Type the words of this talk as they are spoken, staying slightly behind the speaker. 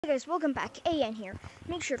Hey guys, welcome back. AN here.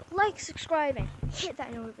 Make sure to like, subscribe, and hit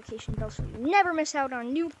that notification bell so you never miss out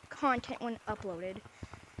on new content when uploaded.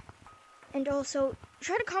 And also,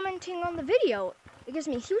 try to commenting on the video. It gives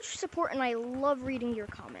me huge support and I love reading your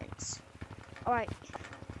comments. Alright,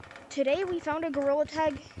 today we found a Gorilla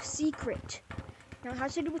Tag secret. Now it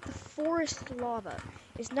has to do with the forest lava.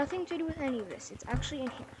 It's nothing to do with any of this. It's actually in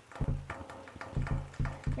here.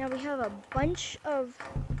 Now we have a bunch of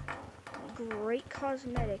great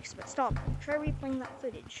cosmetics, but stop. Try replaying that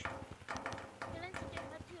footage.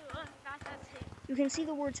 You can see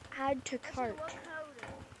the words add to cart.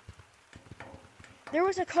 There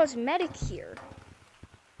was a cosmetic here,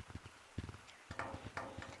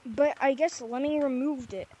 but I guess Lemming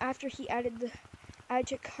removed it after he added the add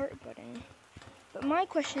to cart button. But my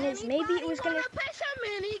question is, maybe it was gonna play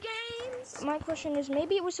some mini games. My question is,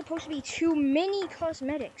 maybe it was supposed to be too many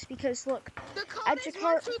cosmetics, because look, add to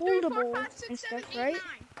cart holdable and stuff, right?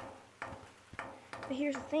 But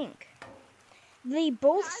here's the thing. They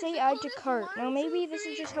both say add to cart. Now maybe this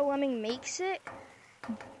is just how Lemming makes it,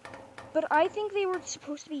 but I think they were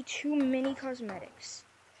supposed to be too many cosmetics.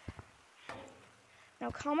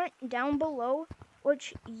 Now comment down below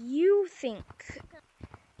what you think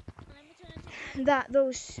that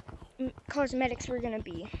those cosmetics were gonna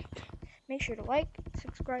be. Make sure to like,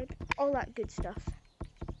 subscribe, all that good stuff,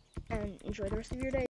 and enjoy the rest of your day.